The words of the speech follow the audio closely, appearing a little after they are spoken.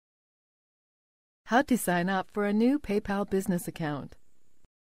How to sign up for a new PayPal business account.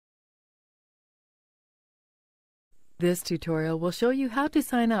 This tutorial will show you how to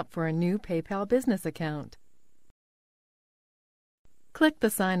sign up for a new PayPal business account. Click the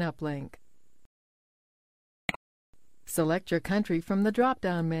Sign Up link. Select your country from the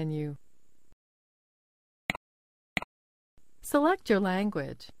drop-down menu. Select your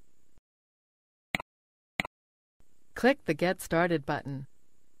language. Click the Get Started button.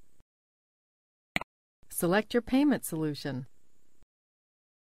 Select your payment solution.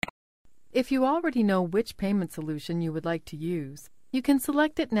 If you already know which payment solution you would like to use, you can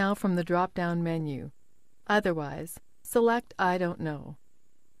select it now from the drop-down menu. Otherwise, select I don't know.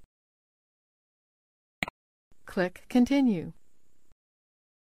 Click Continue.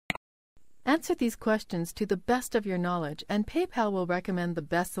 Answer these questions to the best of your knowledge, and PayPal will recommend the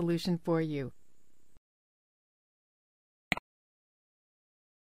best solution for you.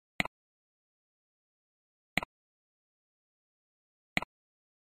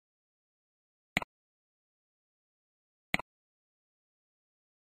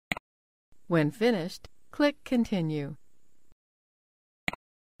 When finished, click Continue.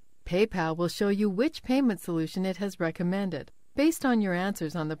 PayPal will show you which payment solution it has recommended, based on your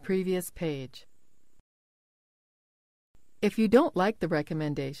answers on the previous page. If you don't like the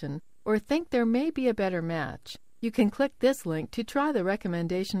recommendation, or think there may be a better match, you can click this link to try the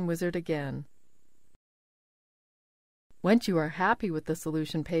recommendation wizard again. Once you are happy with the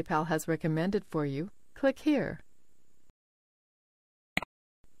solution PayPal has recommended for you, click here.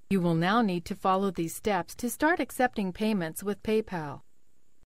 You will now need to follow these steps to start accepting payments with PayPal.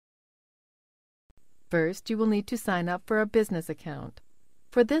 First, you will need to sign up for a business account.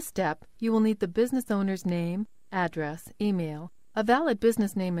 For this step, you will need the business owner's name, address, email, a valid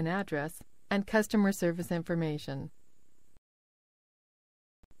business name and address, and customer service information.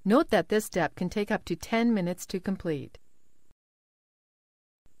 Note that this step can take up to 10 minutes to complete.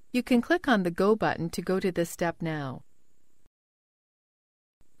 You can click on the Go button to go to this step now.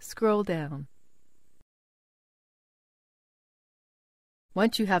 Scroll down.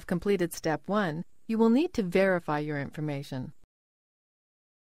 Once you have completed Step 1, you will need to verify your information.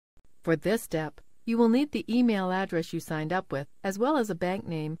 For this step, you will need the email address you signed up with, as well as a bank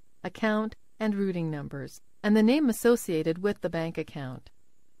name, account, and routing numbers, and the name associated with the bank account.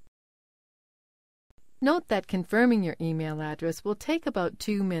 Note that confirming your email address will take about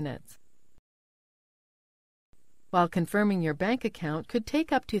 2 minutes, while confirming your bank account could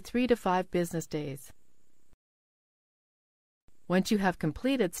take up to 3 to 5 business days. Once you have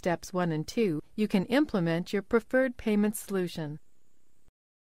completed Steps 1 and 2, you can implement your preferred payment solution.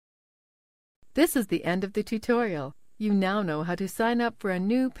 This is the end of the tutorial. You now know how to sign up for a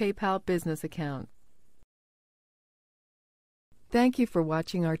new PayPal business account. Thank you for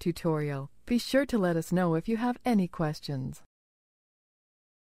watching our tutorial. Be sure to let us know if you have any questions.